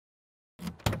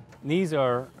These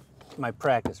are my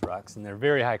practice rocks, and they're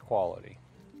very high quality.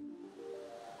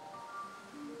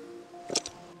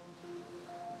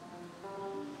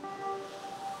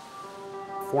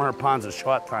 $400 pounds of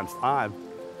shot times 5.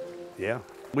 Yeah.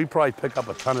 We probably pick up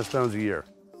a ton of stones a year.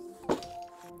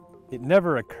 It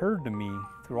never occurred to me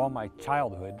through all my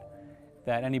childhood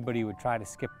that anybody would try to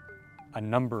skip a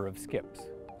number of skips,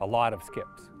 a lot of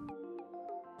skips.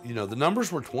 You know, the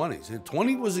numbers were 20s. And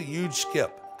 20 was a huge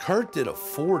skip. Kurt did a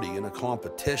 40 in a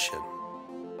competition.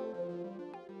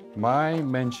 My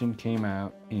mention came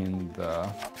out in the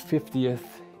 50th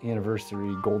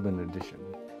anniversary golden edition.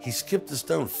 He skipped the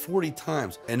stone 40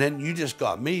 times, and then you just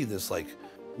got me this like,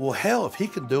 well, hell, if he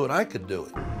can do it, I could do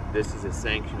it. This is a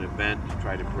sanctioned event to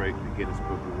try to break the Guinness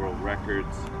Book of World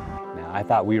Records. Now, I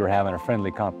thought we were having a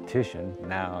friendly competition.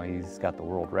 Now he's got the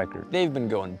world record. They've been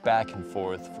going back and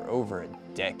forth for over a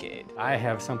decade. I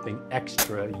have something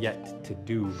extra yet to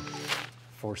do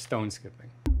for stone skipping.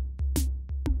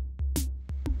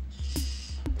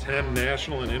 10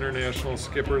 national and international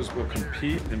skippers will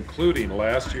compete, including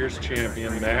last year's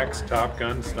champion, Max Top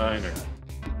Gun Steiner.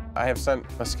 I have sent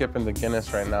a skip into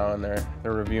Guinness right now, and they're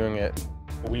reviewing it.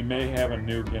 We may have a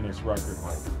new Guinness record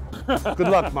holder. Good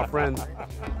luck, my friend.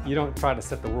 You don't try to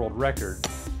set the world record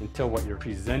until what you're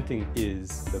presenting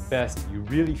is the best you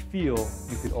really feel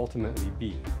you could ultimately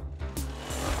be.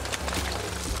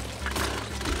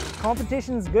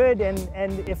 Competition's good,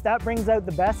 and if that brings out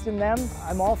the best in them,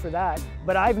 I'm all for that.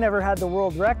 But I've never had the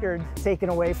world record taken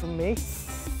away from me.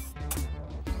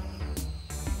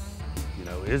 You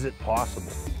know, is it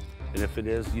possible? And if it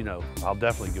is, you know, I'll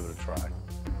definitely give it a try.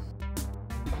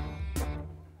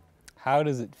 How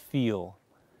does it feel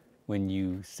when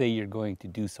you say you're going to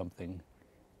do something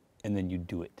and then you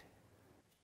do it?